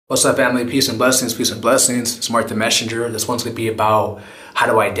What's up, family? Peace and blessings, peace and blessings. It's Mark the Messenger. This one's going to be about how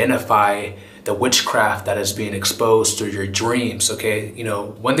to identify the witchcraft that is being exposed through your dreams, okay? You know,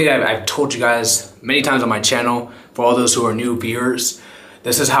 one thing I've told you guys many times on my channel, for all those who are new viewers,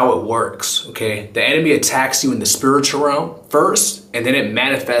 this is how it works, okay? The enemy attacks you in the spiritual realm first, and then it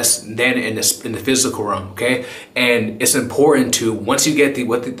manifests then in the physical realm, okay? And it's important to, once you get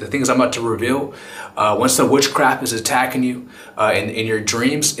the things I'm about to reveal, once the witchcraft is attacking you in your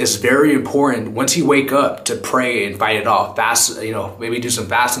dreams, it's very important once you wake up to pray and fight it off. Fast, you know, maybe do some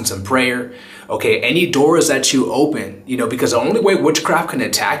fasting, some prayer, okay? Any doors that you open, you know, because the only way witchcraft can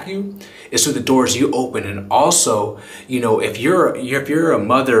attack you is through the doors you open. And also, you know, if you're a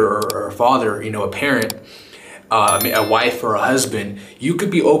mother or a father, you know, a parent, a wife or a husband, you could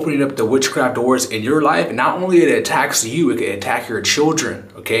be opening up the witchcraft doors in your life. And not only it attacks you, it could attack your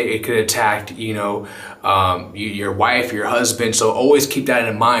children, okay? It could attack, you know, your wife, your husband. So always keep that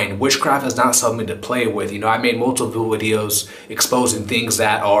in mind. Witchcraft is not something to play with. You know, I made multiple videos exposing things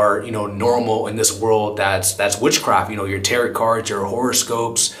that are, you know, normal in this world. That's witchcraft. You know, your tarot cards, your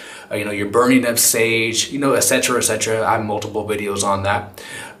horoscopes, you know, your burning of sage, you know, etc., etc. I have multiple videos on that.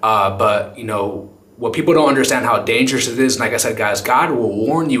 But, you know, what people don't understand how dangerous it is, and like I said, guys, God will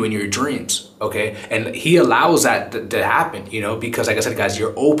warn you in your dreams, okay? And he allows that to happen, you know, because like I said, guys,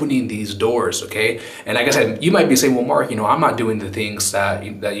 you're opening these doors, okay? And like I said, you might be saying, well, Mark, you know, I'm not doing the things that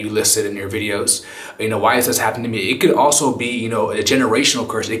you listed in your videos. You know, why is this happening to me? It could also be, you know, a generational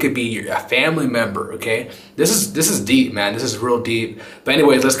curse. It could be a family member, okay? This is deep, man. This is real deep. But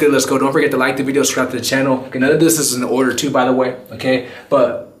anyways, let's go. Don't forget to like the video, subscribe to the channel. Okay, none of this is in order too, by the way, okay?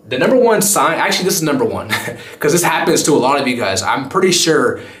 But the number one sign, actually this is number one, because this happens to a lot of you guys. I'm pretty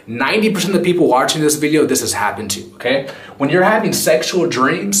sure 90% of the people watching this video, this has happened to, okay? When you're having sexual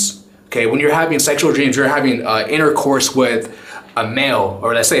dreams, okay, when you're having sexual dreams, you're having intercourse with a male,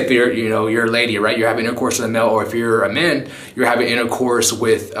 or let's say if you're, you know, you're a lady, right? You're having intercourse with a male, or if you're a man, you're having intercourse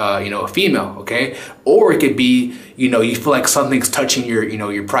with, you know, a female, okay? Or it could be, you know, you feel like something's touching your, you know,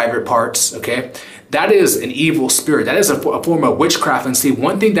 your private parts, okay? That is an evil spirit. That is a form of witchcraft. And see,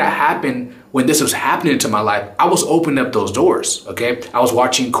 one thing that happened when this was happening to my life, I was opening up those doors, okay? I was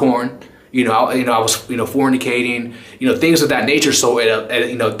watching porn, you know, I was, you know, fornicating, you know, things of that nature. So,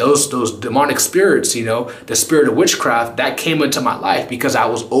 you know, those demonic spirits, you know, the spirit of witchcraft, that came into my life because I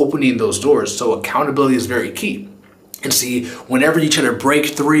was opening those doors. So accountability is very key. And see, whenever you try to break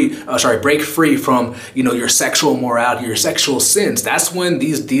free from, you know, your sexual morality, your sexual sins, that's when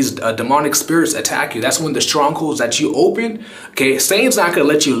these demonic spirits attack you. That's when the strongholds that you open, okay, Satan's not going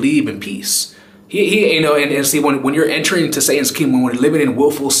to let you leave in peace. He you know, and see, when you're entering into Satan's kingdom, when you're living in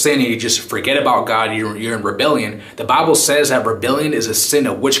willful sin and you just forget about God, you're in rebellion. The Bible says that rebellion is a sin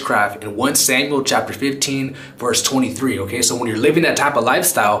of witchcraft in 1 Samuel chapter 15, verse 23, okay? So when you're living that type of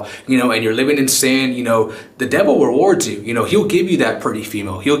lifestyle, you know, and you're living in sin, you know, the devil rewards you. You know, he'll give you that pretty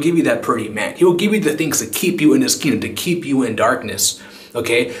female. He'll give you that pretty man. He'll give you the things to keep you in his kingdom, to keep you in darkness.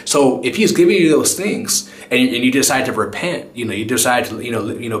 Okay, so if he's giving you those things and you decide to repent, you know, you decide to, you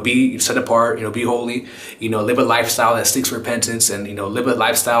know, be set apart, you know, be holy, you know, live a lifestyle that seeks repentance, and, you know, live a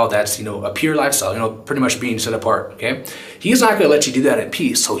lifestyle that's, you know, a pure lifestyle, you know, pretty much being set apart. Okay, he's not going to let you do that in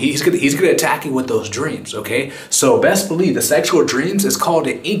peace. So he's going to attack you with those dreams. Okay, so best believe the sexual dreams is called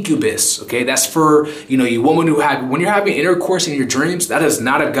an incubus. Okay, that's for, you know, you woman who when you're having intercourse in your dreams, that is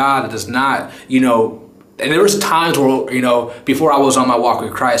not of God. That is not, you know. And there was times where, you know, before I was on my walk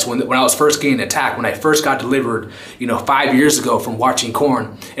with Christ, when I was first getting attacked, when I first got delivered, you know, 5 years ago from watching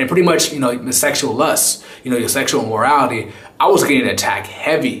porn and pretty much, you know, the sexual lust, you know, your sexual morality, I was getting attacked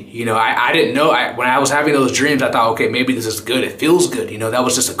heavy. You know, I didn't know, when I was having those dreams, I thought, okay, maybe this is good. It feels good. You know, that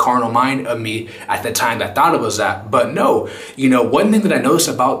was just a carnal mind of me at the time that thought it was that. But no, you know, one thing that I noticed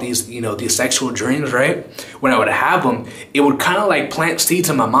about these, you know, these sexual dreams, right? When I would have them, it would kind of like plant seeds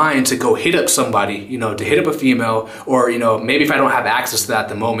in my mind to go hit up somebody, you know, to hit up a female, or, you know, maybe if I don't have access to that at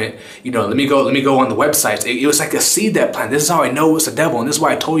the moment, you know, let me go on the websites. It was like a seed that planted. This is how I know it's the devil. And this is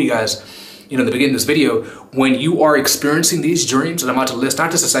why I told you guys, you know, in the beginning of this video, when you are experiencing these dreams, and I'm about to list,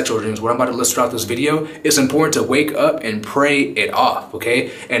 not just the sexual dreams, what I'm about to list throughout this video, it's important to wake up and pray it off,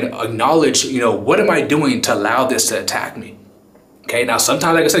 okay? And acknowledge, you know, what am I doing to allow this to attack me? Okay, now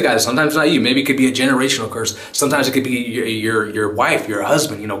sometimes, like I said, guys, sometimes it's not you. Maybe it could be a generational curse. Sometimes it could be your wife, your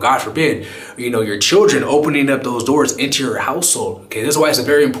husband, you know, God forbid, you know, your children opening up those doors into your household. Okay, this is why it's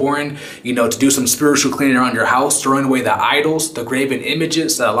very important, you know, to do some spiritual cleaning around your house, throwing away the idols, the graven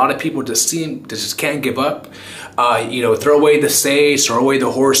images that a lot of people just can't give up. You know, throw away the sage, throw away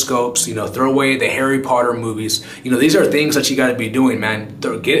the horoscopes, you know, throw away the Harry Potter movies. You know, these are things that you got to be doing, man.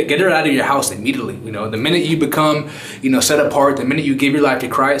 Get it out of your house immediately. You know, the minute you become, you know, set apart, the minute minute you give your life to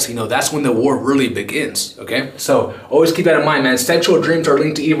Christ, you know, that's when the war really begins, okay? So always keep that in mind, man. Sexual dreams are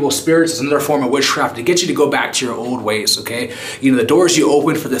linked to evil spirits. It's another form of witchcraft to get you to go back to your old ways, okay? You know, the doors you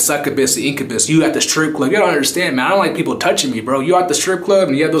open for the succubus, the incubus, you at the strip club, you don't understand, man. I don't like people touching me, bro. You at the strip club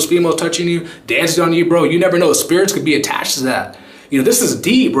and you have those females touching you, dancing on you, bro. You never know. Spirits could be attached to that. You know, this is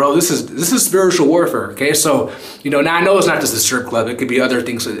deep, bro. This is spiritual warfare, okay? So, you know, now I know it's not just a strip club. It could be other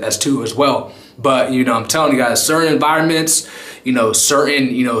things as well. But, you know, I'm telling you guys, certain environments, you know,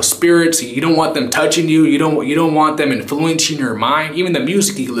 certain, you know, spirits, you don't want them touching you. You don't want them influencing your mind. Even the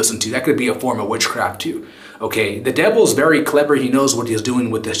music you listen to, that could be a form of witchcraft too. Okay, the devil is very clever. He knows what he's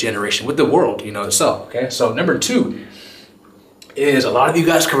doing with this generation, with the world, you know, itself. Okay, so number 2 is, a lot of you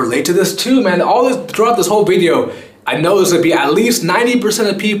guys can relate to this too, man. All this throughout this whole video, I know there's gonna be at least 90%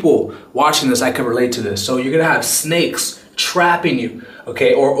 of people watching this I can relate to this. So you're gonna have snakes trapping you,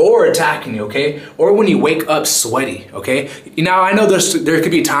 okay, or attacking you, okay, or when you wake up sweaty, okay. Now I know there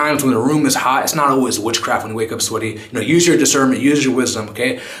could be times when the room is hot. It's not always witchcraft when you wake up sweaty. You know, use your discernment, use your wisdom,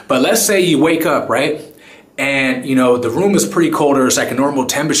 okay. But let's say you wake up, right, and you know the room is pretty cold, or it's like a normal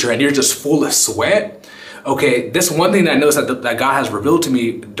temperature, and you're just full of sweat. Okay, this one thing that I noticed that God has revealed to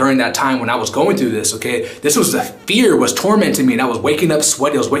me during that time when I was going through this, okay, this was the fear was tormenting me, and I was waking up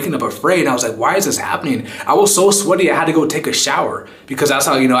sweaty, I was waking up afraid, and I was like, why is this happening? I was so sweaty, I had to go take a shower, because that's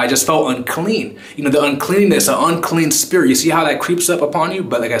how, you know, I just felt unclean. You know, the uncleanness, the unclean spirit, you see how that creeps up upon you?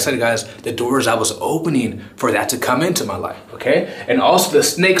 But like I said, guys, the doors I was opening for that to come into my life, okay? And also the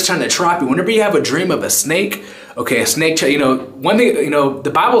snakes trying to trap you. Whenever you have a dream of a snake, okay, a snake, you know, one thing, you know, the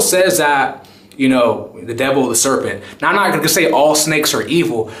Bible says that, you know, the devil, the serpent. Now, I'm not going to say all snakes are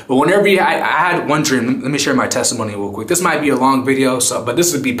evil, but whenever I had one dream, let me share my testimony real quick. This might be a long video, but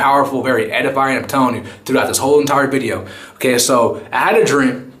this would be powerful, very edifying, I'm telling you, throughout this whole entire video. Okay, so I had a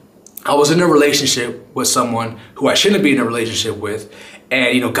dream. I was in a relationship with someone who I shouldn't be in a relationship with.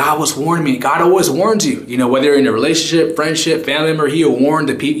 And, you know, God was warning me. God always warns you, you know, whether you're in a relationship, friendship, family member, he'll warn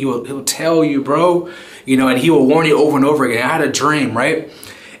the people, he'll tell you, bro, you know, and he will warn you over and over again. I had a dream, right?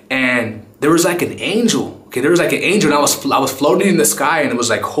 And there was like an angel, okay? There was like an angel, and I was floating in the sky, and it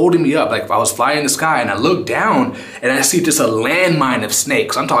was like holding me up, like I was flying in the sky, and I looked down, and I see just a landmine of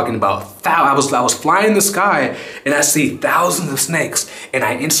snakes. I'm talking about I was flying in the sky, and I see thousands of snakes, and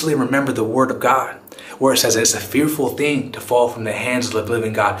I instantly remember the word of God, where it says it's a fearful thing to fall from the hands of the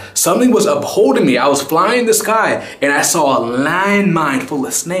living God. Something was upholding me. I was flying in the sky, and I saw a landmine full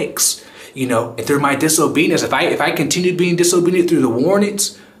of snakes. You know, and through my disobedience, if I continued being disobedient through the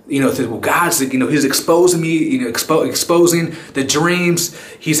warnings, you know, through God's, you know, he's exposing me, you know, exposing the dreams.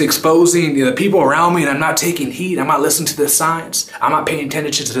 He's exposing, you know, the people around me, and I'm not taking heed. I'm not listening to the signs. I'm not paying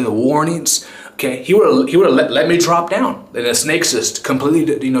attention to the warnings. Okay, he would have let me drop down, and the snakes just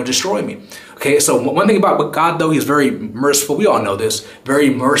completely, you know, destroy me. Okay, so one thing about God, though, he's very merciful. We all know this. Very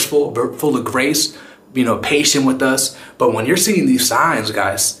merciful, full of grace, you know, patient with us. But when you're seeing these signs,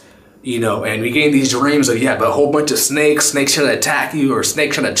 guys, you know, and we getting these dreams of, yeah, but a whole bunch of snakes trying to attack you, or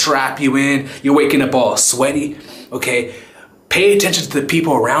snakes trying to trap you in, you're waking up all sweaty, okay? Pay attention to the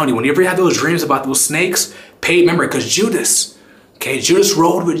people around you. Whenever you have those dreams about those snakes, remember, because Judas, okay, Judas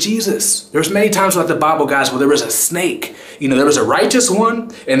rode with Jesus. There's many times throughout the Bible, guys, where there was a snake. You know, there was a righteous one,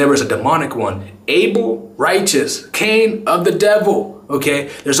 and there was a demonic one. Abel, righteous. Cain, of the devil,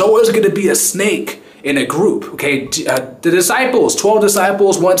 okay? There's always going to be a snake in a group, okay? The disciples, 12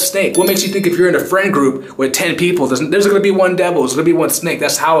 disciples, one snake. What makes you think if you're in a friend group with 10 people, there's going to be one devil, there's going to be one snake?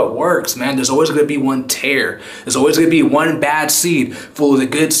 That's how it works, man. There's always going to be one tear. There's always going to be one bad seed full of the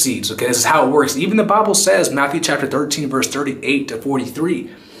good seeds, okay? This is how it works. Even the Bible says, Matthew chapter 13, verse 38 to 43,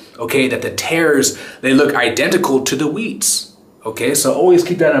 okay, that the tares, they look identical to the weeds. Okay, so always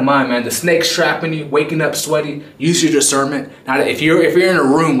keep that in mind, man. The snake's trapping you, waking up sweaty. Use your discernment. Now, if you're in a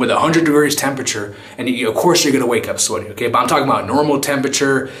room with 100 degrees temperature, and of course you're gonna wake up sweaty. Okay, but I'm talking about normal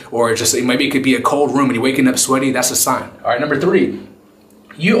temperature, or just maybe it could be a cold room and you're waking up sweaty. That's a sign. All right, number 3.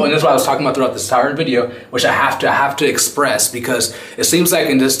 And this is what I was talking about throughout this entire video, which I have to express, because it seems like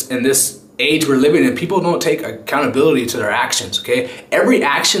in this age we're living in, people don't take accountability to their actions, okay? Every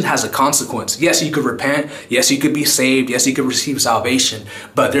action has a consequence. Yes, you could repent. Yes, you could be saved. Yes, you could receive salvation.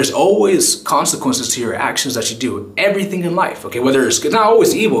 But there's always consequences to your actions that you do. Everything in life, okay? Whether it's not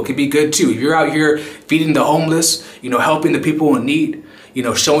always evil, it could be good too. If you're out here feeding the homeless, you know, helping the people in need, you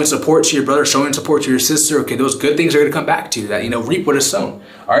know, showing support to your brother, showing support to your sister, okay, those good things are going to come back to you, that, you know, reap what is sown.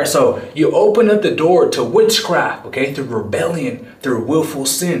 All right, so you open up the door to witchcraft, okay, through rebellion, through willful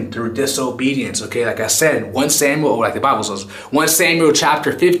sin, through disobedience, okay? Like I said, 1 Samuel, like the Bible says, 1 Samuel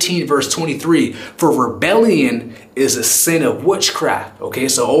chapter 15, verse 23, for rebellion is a sin of witchcraft, okay?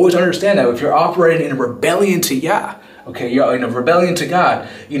 So always understand that if you're operating in rebellion to Yah, Okay, you're rebelling to God,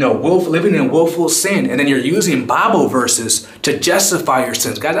 living in willful sin, and then you're using Bible verses to justify your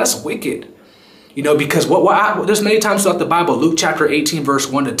sins. God, that's wicked. Because there's many times throughout the Bible, Luke chapter 18, verse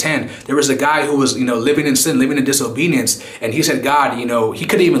 1 to 10, there was a guy who was, living in sin, living in disobedience. And he said, God, he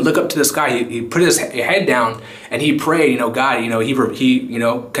couldn't even look up to the sky. He put his head down and he prayed, God, he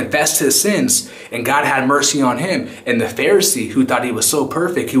confessed his sins, and God had mercy on him. And the Pharisee, who thought he was so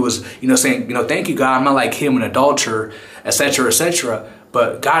perfect, he was, saying, thank you, God, I'm not like him, an adulterer, etc., etc.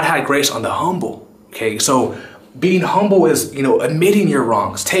 But God had grace on the humble. Okay, so being humble is, admitting your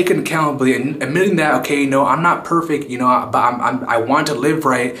wrongs, taking accountability, and admitting that, okay, I'm not perfect, but I want to live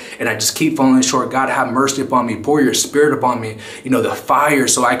right, and I just keep falling short. God, have mercy upon me. Pour your spirit upon me, the fire,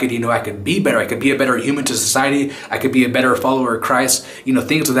 so I could, I could be better. I could be a better human to society. I could be a better follower of Christ,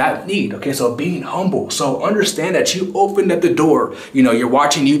 things of that need. Okay, so being humble. So understand that you opened up the door. You're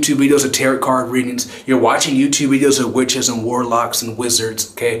watching YouTube videos of tarot card readings. You're watching YouTube videos of witches and warlocks and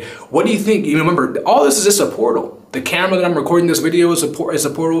wizards. Okay, what do you think? Remember, all this is just a portal. The camera that I'm recording this video is a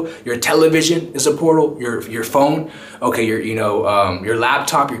portal. Your television is a portal. Your phone, okay, your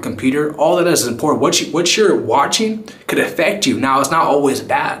laptop, your computer, all of that is important. What you're watching could affect you. Now, it's not always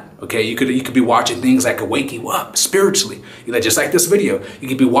bad. Okay, you could be watching things that could wake you up spiritually. Just like this video, you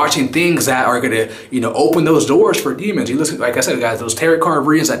could be watching things that are gonna, open those doors for demons. You listen, like I said, guys, those tarot card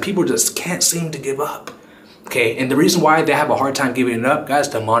readings that people just can't seem to give up. Okay, and the reason why they have a hard time giving it up, guys,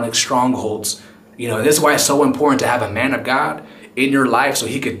 demonic strongholds. This is why it's so important to have a man of God in your life, so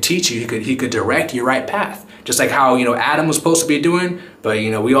he could teach you, he could direct your right path. Just like how, Adam was supposed to be doing, but,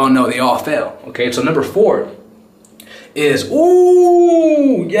 we all know they all fell. Okay, so number 4 is,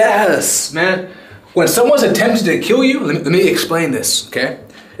 ooh, yes, man. When someone's attempting to kill you, let me explain this, okay?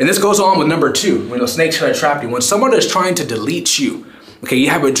 And this goes on with number 2, when the snakes try to trap you. When someone is trying to delete you, okay, you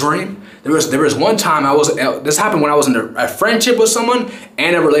have a dream. There was one time this happened when I was in a friendship with someone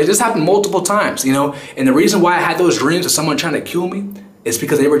and a relationship. This happened multiple times, and the reason why I had those dreams of someone trying to kill me is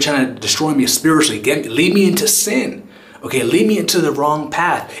because they were trying to destroy me spiritually, lead me into sin, okay, lead me into the wrong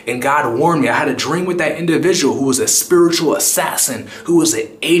path. And God warned me. I had a dream with that individual who was a spiritual assassin, who was an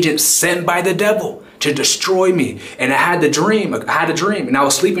agent sent by the devil to destroy me. And I had a dream, and I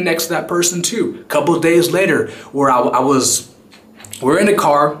was sleeping next to that person too. A couple of days later, where we're in the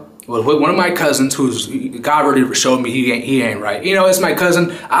car with one of my cousins, who's, God already showed me he ain't right. It's my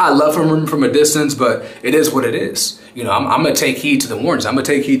cousin. I love him from a distance, but it is what it is. I'm going to take heed to the warnings. I'm going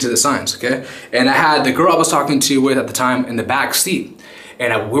to take heed to the signs, okay? And I had the girl I was talking to with at the time in the back seat.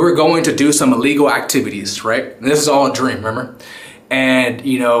 And we were going to do some illegal activities, right? And this is all a dream, remember? And,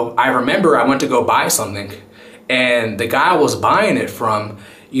 I remember I went to go buy something. And the guy I was buying it from,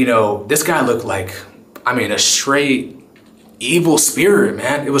 this guy looked like, a straight evil spirit,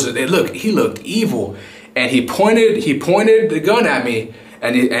 man. He looked evil, and he pointed the gun at me,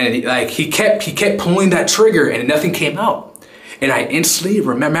 and he kept pulling that trigger, and nothing came out. And I instantly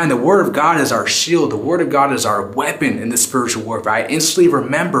remember, man, the word of God is our shield. The word of God is our weapon in the spiritual warfare. I instantly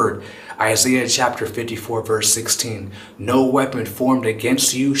remembered Isaiah chapter 54, verse 16. No weapon formed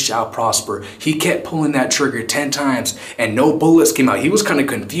against you shall prosper. He kept pulling that trigger 10 times and no bullets came out. He was kind of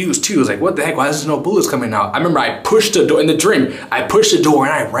confused too. He was like, what the heck? Why is there no bullets coming out? I remember I pushed the door in the dream. I pushed the door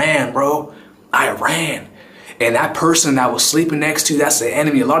and I ran, bro. I ran. And that person that was sleeping next to you, that's the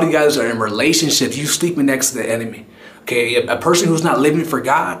enemy. A lot of you guys are in relationships. You sleeping next to the enemy. Okay, a person who's not living for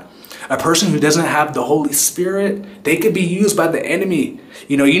God, a person who doesn't have the Holy Spirit, they could be used by the enemy.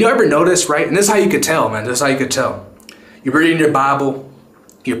 You ever notice, right? And this is how you could tell, man. This is how you could tell. You're reading your Bible,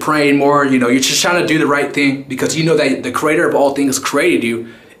 you're praying more, you're just trying to do the right thing because you know that the creator of all things created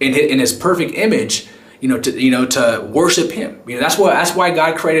you in his perfect image, to worship him. That's why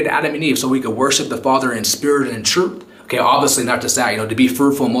God created Adam and Eve, so we could worship the Father in spirit and in truth. Okay, obviously not just that, to be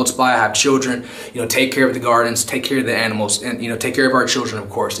fruitful, multiply, have children, take care of the gardens, take care of the animals, and, take care of our children, of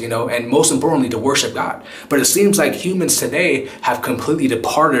course, and most importantly, to worship God. But it seems like humans today have completely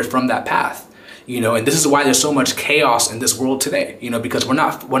departed from that path. And this is why there's so much chaos in this world today, because we're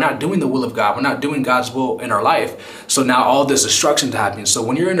not doing the will of God. We're not doing God's will in our life. So now all this destruction is happening. So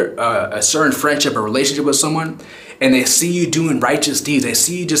when you're in a certain friendship or relationship with someone and they see you doing righteous deeds, they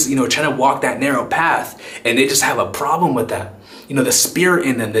see you just, trying to walk that narrow path, and they just have a problem with that. The spirit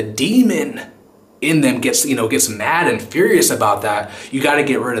in them, the demon in them gets mad and furious about that. You got to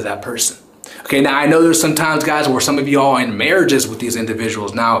get rid of that person. Okay, now I know there's some times, guys, where some of you all are in marriages with these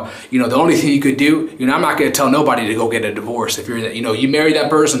individuals. Now, the only thing you could do, I'm not going to tell nobody to go get a divorce. If you're, you marry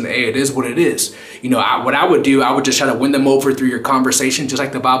that person, hey, it is what it is. What I would do, I would just try to win them over through your conversation, just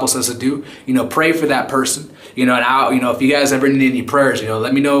like the Bible says to do. Pray for that person. And I'll, if you guys ever need any prayers,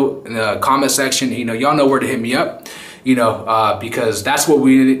 let me know in the comment section. Y'all know where to hit me up. because that's what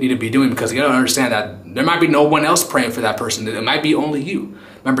we need to be doing, because you gotta understand that there might be no one else praying for that person. It might be only you.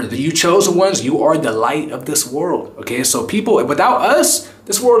 Remember, you chosen ones, you are the light of this world, okay? So people, without us,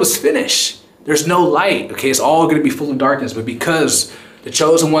 this world is finished. There's no light, okay? It's all gonna be full of darkness, but because the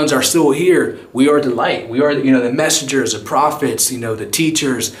chosen ones are still here, we are the light. We are, the messengers, the prophets, the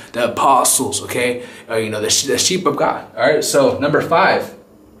teachers, the apostles, okay? The sheep of God, all right? So number 5,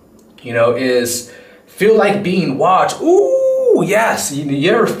 is feel like being watched. Ooh, yes.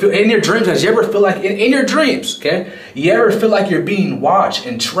 You ever feel in your dreams, guys? You ever feel like in your dreams, okay? You ever feel like you're being watched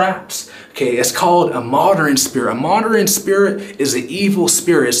and trapped? Okay, it's called a monitoring spirit. A monitoring spirit is an evil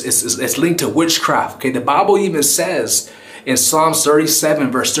spirit. It's linked to witchcraft. Okay, the Bible even says in Psalms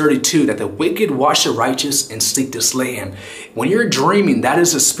 37 verse 32 that the wicked watch the righteous and seek to slay him. When you're dreaming, that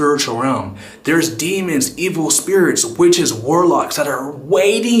is a spiritual realm. There's demons, evil spirits, witches, warlocks that are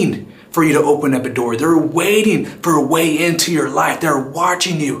waiting for you to open up a door. They're waiting for a way into your life. They're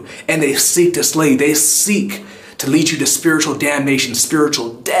watching you, and they seek to slay you. They seek to lead you to spiritual damnation,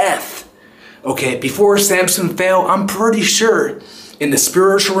 spiritual death. Okay, before Samson fell, I'm pretty sure in the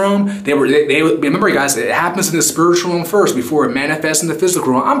spiritual realm, they remember, guys, it happens in the spiritual realm first before it manifests in the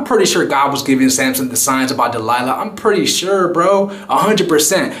physical realm. I'm pretty sure God was giving Samson the signs about Delilah. I'm pretty sure, bro,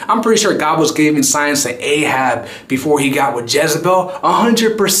 100%. I'm pretty sure God was giving signs to Ahab before he got with Jezebel,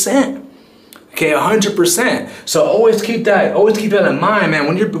 100%. Okay, 100%. So always keep that in mind, man.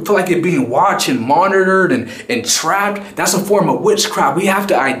 When you feel like you're being watched and monitored and trapped, that's a form of witchcraft. We have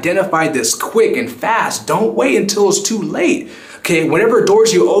to identify this quick and fast. Don't wait until it's too late. Okay, whenever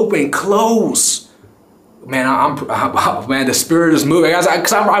doors you open, close. Man, man, the spirit is moving, guys.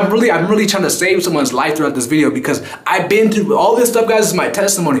 I'm really trying to save someone's life throughout this video, because I've been through all this stuff, guys. This is my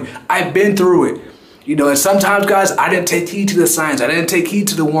testimony. I've been through it. And sometimes, guys, I didn't take heed to the signs. I didn't take heed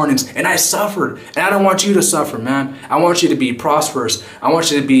to the warnings, and I suffered. And I don't want you to suffer, man. I want you to be prosperous. I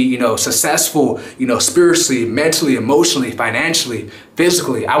want you to be, successful, spiritually, mentally, emotionally, financially,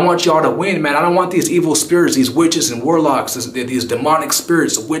 physically. I want y'all to win, man. I don't want these evil spirits, these witches and warlocks, these demonic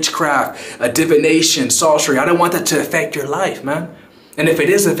spirits, witchcraft, divination, sorcery. I don't want that to affect your life, man. And if it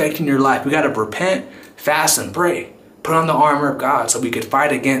is affecting your life, we got to repent, fast, and pray. Put on the armor of God so we could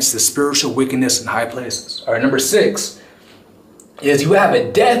fight against the spiritual wickedness in high places. All right, number 6 is you have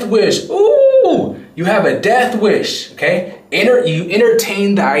a death wish. Ooh, you have a death wish, okay? You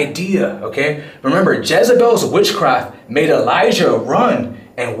entertain the idea, okay? Remember, Jezebel's witchcraft made Elijah run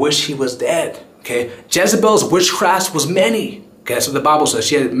and wish he was dead, okay? Jezebel's witchcraft was many. Okay, that's what the Bible says.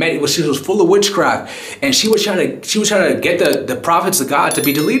 She was full of witchcraft, and she was trying to get the prophets of God to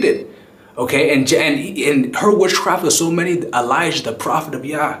be deleted. Okay, and her witchcraft was so many. Elijah, the prophet of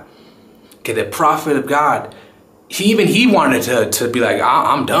Yah, okay, the prophet of God, he wanted to be like,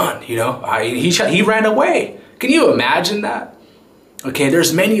 I'm done. He ran away. Can you imagine that? Okay,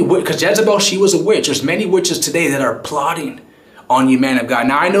 there's many, because Jezebel, she was a witch. There's many witches today that are plotting on you, man of God.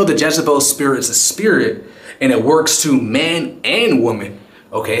 Now I know the Jezebel spirit is a spirit, and it works to man and woman.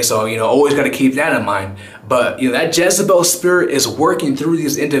 Okay, so, always got to keep that in mind. But, that Jezebel spirit is working through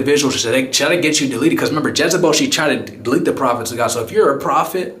these individuals to try to get you deleted. Because remember, Jezebel, she tried to delete the prophets of God. So if you're a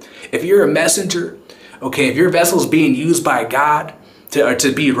prophet, if you're a messenger, okay, if your vessel is being used by God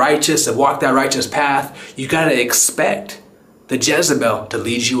to be righteous, to walk that righteous path, you got to expect the Jezebel to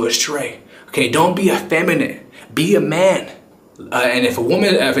lead you astray. Okay, don't be effeminate. Be a man. And if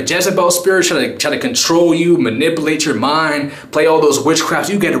a Jezebel spirit try to control you, manipulate your mind, play all those witchcrafts,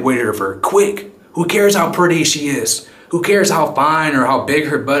 you get rid of her quick. Who cares how pretty she is? Who cares how fine or how big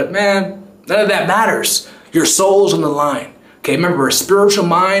her butt? Man, none of that matters. Your soul's on the line. Okay, remember, a spiritual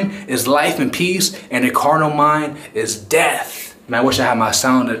mind is life and peace, and a carnal mind is death. Man, I wish I had my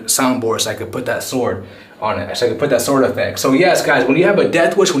soundboard so I could put that sword on it. So I could put that sword effect. So yes, guys, when you have a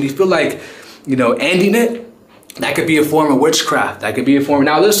death wish, when you feel like, ending it, that could be a form of witchcraft. That could be a form.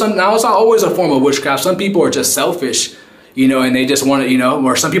 Now it's not always a form of witchcraft. Some people are just selfish, and they just want to,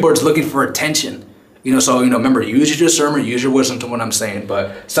 or some people are just looking for attention. So, remember, use your discernment, use your wisdom to what I'm saying.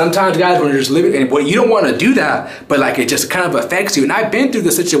 But sometimes, guys, when you're just living, and you don't want to do that, but like it just kind of affects you. And I've been through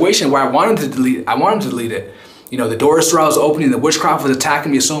the situation where I wanted to delete it. The doors I was opening, the witchcraft was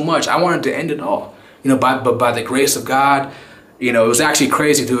attacking me so much. I wanted to end it all. But by the grace of God, it was actually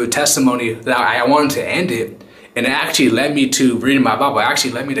crazy through a testimony that I wanted to end it. And it actually led me to reading my Bible. It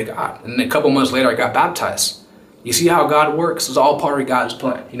actually led me to God. And then a couple months later, I got baptized. You see how God works? It's all part of God's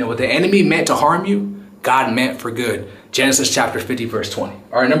plan. What the enemy meant to harm you, God meant for good. Genesis chapter 50, verse 20.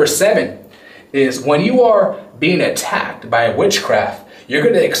 All right, number 7 is when you are being attacked by witchcraft, you're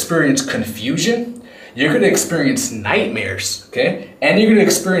going to experience confusion. you're going to experience nightmares, okay? And you're going to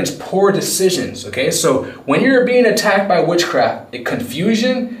experience poor decisions, okay? So when you're being attacked by witchcraft,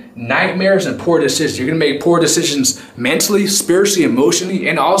 confusion, nightmares, and poor decisions, you're going to make poor decisions mentally, spiritually, emotionally,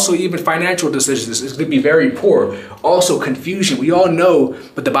 and also even financial decisions. It's going to be very poor. Also confusion. We all know,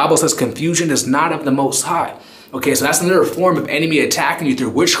 but the Bible says confusion is not of the Most High. Okay, so that's another form of enemy attacking you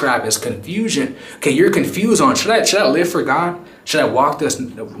through witchcraft is confusion. Okay, you're confused on, should I live for God? Should I walk this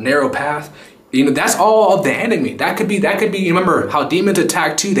narrow path? You know, that's all of the enemy. That could be, you remember how demons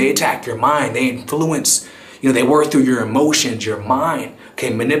attack too? They attack your mind. They influence, you know, they work through your emotions, your mind.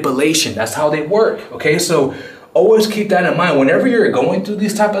 Okay, manipulation, that's how they work. Okay, so always keep that in mind. Whenever you're going through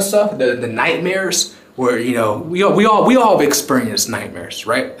these type of stuff, the nightmares, where, you know, we all have experienced nightmares,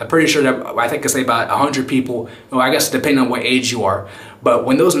 right? I'm pretty sure that, I think I say about 100 people, well, I guess depending on what age you are. But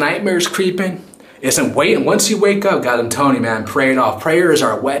when those nightmares creep in, isn't waiting. Once you wake up, God, I'm telling you, man, pray it off. Prayer is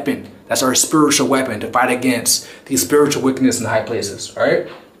our weapon. That's our spiritual weapon to fight against these spiritual wickedness in high places, all right?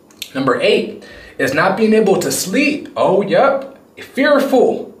 Number 8 is not being able to sleep. Oh, yep,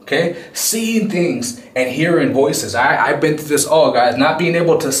 fearful, okay? Seeing things and hearing voices. I've been through this all, guys. Not being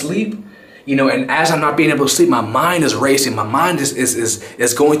able to sleep. You know, and as I'm not being able to sleep, my mind is racing. My mind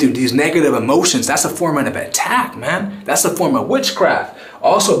is going through these negative emotions. That's a form of attack, man. That's a form of witchcraft.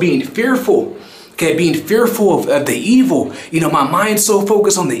 Also being fearful. Okay, being fearful of the evil. You know, my mind's so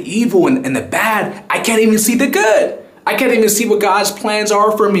focused on the evil and the bad, I can't even see the good. I can't even see what God's plans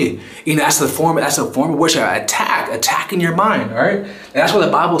are for me. You know, that's a form of witchcraft. Attacking your mind, all right? And that's what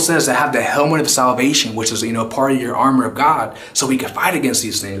the Bible says, to have the helmet of salvation, which is, you know, part of your armor of God, so we can fight against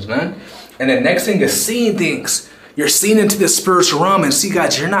these things, man. And the next thing is seeing things. You're seeing into the spiritual realm and see,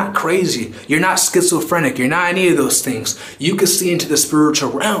 guys, you're not crazy. You're not schizophrenic. You're not any of those things. You can see into the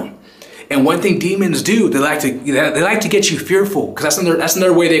spiritual realm. And one thing demons do, they like to get you fearful, because that's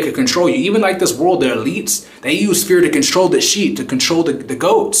another way they could control you. Even like this world, the elites, they use fear to control the sheep, to control the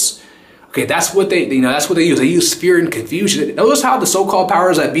goats. Okay, that's what they use. They use fear and confusion. Notice how the so-called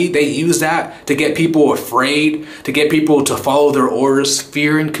powers that be, they use that to get people afraid, to get people to follow their orders.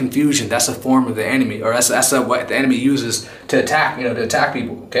 Fear and confusion, that's a form of the enemy, or that's what the enemy uses to attack, you know, to attack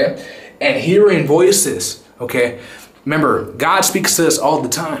people, okay? And hearing voices, okay? Remember, God speaks to us all the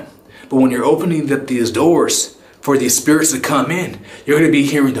time. But when you're opening up these doors for these spirits to come in, you're going to be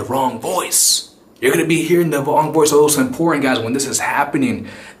hearing the wrong voice. You're going to be hearing the wrong voice. So it's important, guys, when this is happening,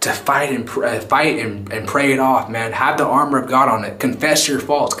 to fight and pray it off, man. Have the armor of God on it. Confess your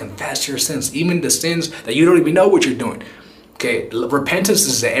faults. Confess your sins. Even the sins that you don't even know what you're doing. Okay, repentance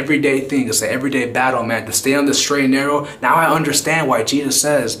is an everyday thing. It's an everyday battle, man. To stay on the straight and narrow. Now I understand why Jesus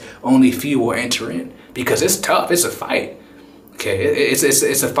says only few will enter in. Because it's tough. It's a fight. Okay, it's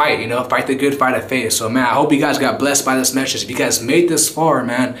a fight, you know, fight the good fight of faith. So, man, I hope you guys got blessed by this message. If you guys made this far,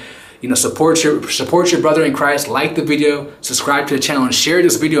 man, you know, support your brother in Christ. Like the video, subscribe to the channel, and share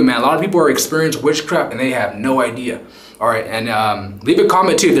this video, man. A lot of people are experiencing witchcraft and they have no idea. All right, and leave a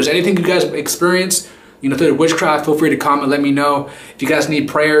comment too. If there's anything you guys experience, you know, through witchcraft, feel free to comment. Let me know. If you guys need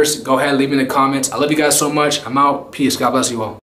prayers, go ahead, leave me in the comments. I love you guys so much. I'm out. Peace. God bless you all.